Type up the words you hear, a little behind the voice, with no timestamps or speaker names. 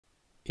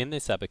In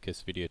this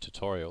Abacus video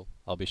tutorial,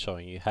 I'll be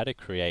showing you how to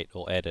create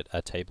or edit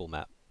a table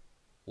map.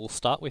 We'll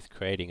start with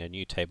creating a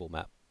new table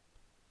map.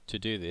 To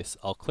do this,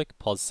 I'll click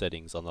Pause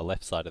Settings on the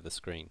left side of the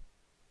screen.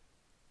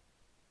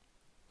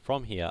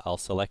 From here, I'll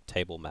select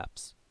Table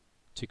Maps.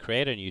 To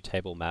create a new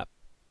table map,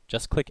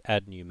 just click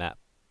Add New Map.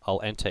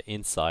 I'll enter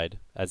Inside,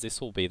 as this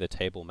will be the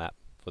table map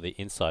for the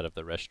inside of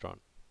the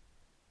restaurant.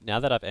 Now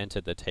that I've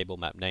entered the table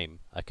map name,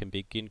 I can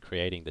begin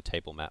creating the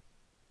table map.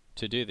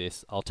 To do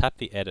this, I'll tap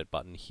the Edit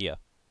button here.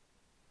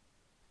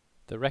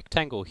 The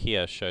rectangle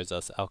here shows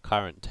us our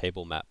current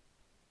table map.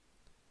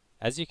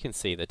 As you can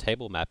see, the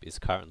table map is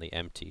currently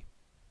empty.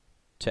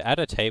 To add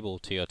a table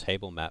to your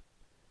table map,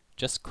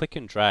 just click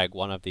and drag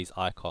one of these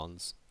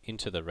icons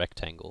into the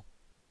rectangle.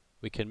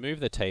 We can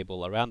move the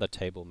table around the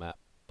table map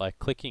by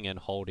clicking and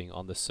holding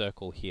on the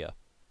circle here.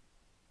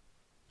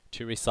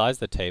 To resize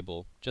the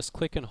table, just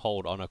click and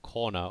hold on a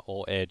corner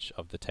or edge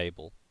of the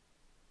table.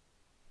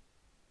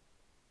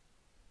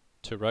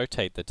 To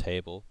rotate the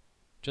table,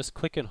 just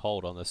click and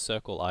hold on the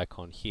circle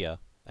icon here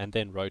and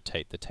then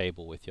rotate the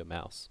table with your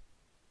mouse.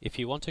 If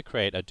you want to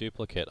create a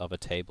duplicate of a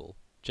table,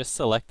 just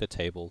select the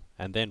table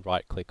and then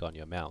right-click on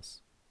your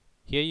mouse.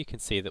 Here you can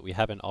see that we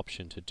have an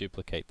option to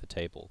duplicate the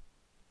table.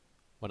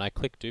 When I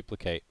click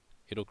Duplicate,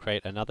 it'll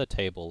create another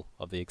table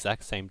of the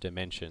exact same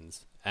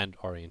dimensions and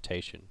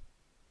orientation.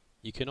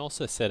 You can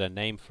also set a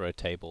name for a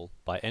table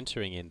by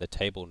entering in the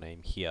table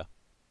name here.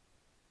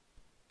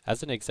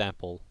 As an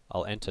example,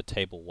 I'll enter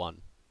Table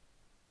 1.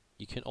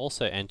 You can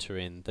also enter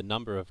in the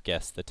number of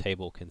guests the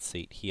table can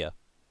seat here.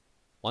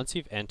 Once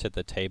you've entered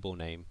the table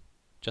name,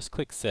 just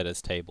click Set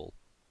as Table.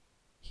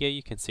 Here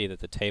you can see that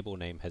the table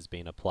name has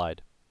been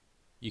applied.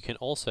 You can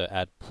also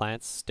add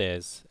plants,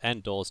 stairs,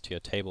 and doors to your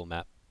table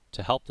map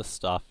to help the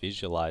staff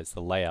visualize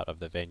the layout of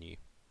the venue.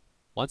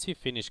 Once you've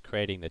finished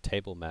creating the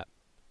table map,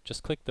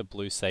 just click the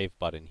blue Save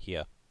button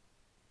here.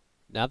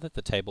 Now that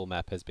the table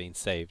map has been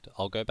saved,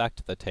 I'll go back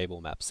to the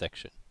table map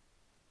section.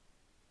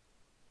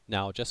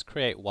 Now I'll just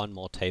create one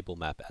more table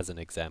map as an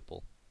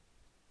example.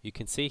 You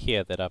can see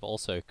here that I've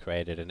also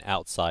created an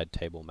outside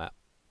table map.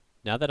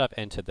 Now that I've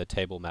entered the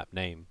table map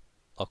name,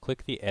 I'll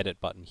click the Edit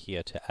button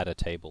here to add a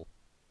table.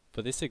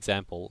 For this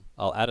example,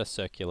 I'll add a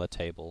circular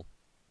table.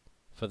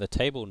 For the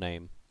table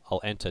name,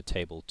 I'll enter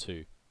Table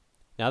 2.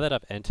 Now that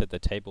I've entered the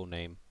table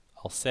name,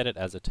 I'll set it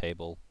as a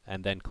table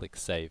and then click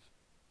Save.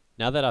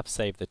 Now that I've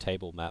saved the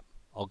table map,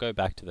 I'll go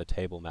back to the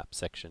table map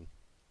section.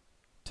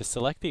 To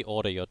select the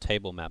order your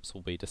table maps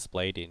will be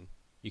displayed in,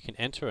 you can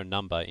enter a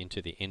number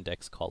into the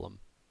index column.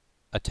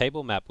 A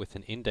table map with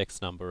an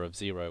index number of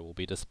 0 will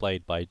be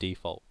displayed by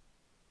default.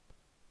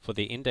 For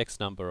the index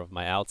number of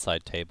my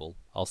outside table,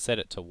 I'll set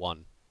it to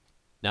 1.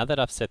 Now that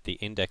I've set the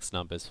index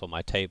numbers for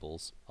my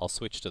tables, I'll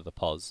switch to the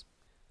pause.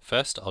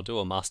 First, I'll do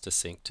a master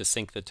sync to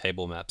sync the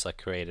table maps I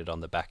created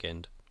on the back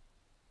end.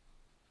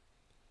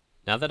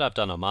 Now that I've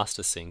done a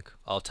master sync,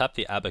 I'll tap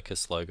the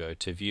Abacus logo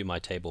to view my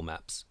table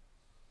maps.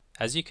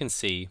 As you can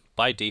see,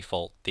 by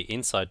default, the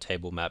inside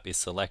table map is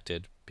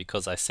selected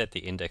because I set the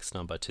index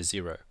number to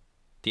 0.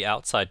 The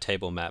outside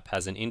table map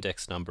has an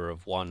index number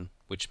of 1,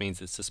 which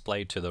means it's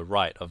displayed to the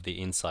right of the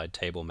inside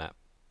table map.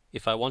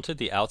 If I wanted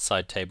the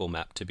outside table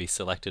map to be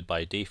selected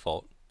by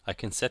default, I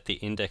can set the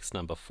index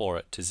number for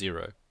it to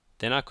 0.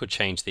 Then I could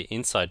change the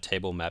inside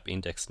table map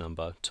index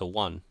number to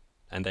 1,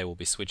 and they will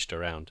be switched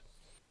around.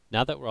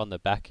 Now that we're on the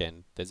back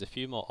end, there's a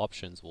few more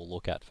options we'll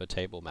look at for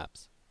table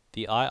maps.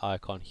 The eye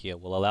icon here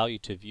will allow you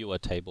to view a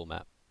table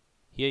map.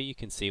 Here you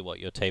can see what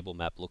your table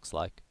map looks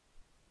like.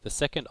 The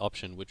second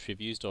option, which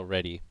we've used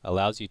already,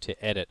 allows you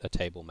to edit a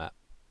table map.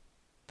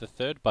 The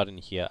third button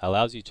here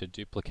allows you to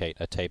duplicate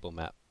a table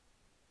map.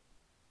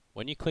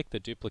 When you click the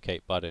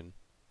duplicate button,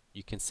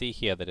 you can see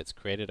here that it's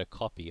created a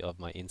copy of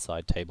my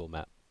inside table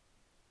map.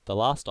 The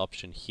last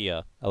option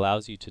here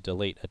allows you to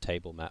delete a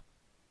table map.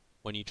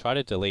 When you try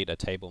to delete a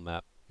table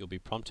map, you'll be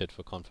prompted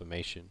for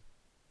confirmation.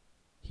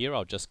 Here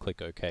I'll just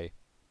click OK.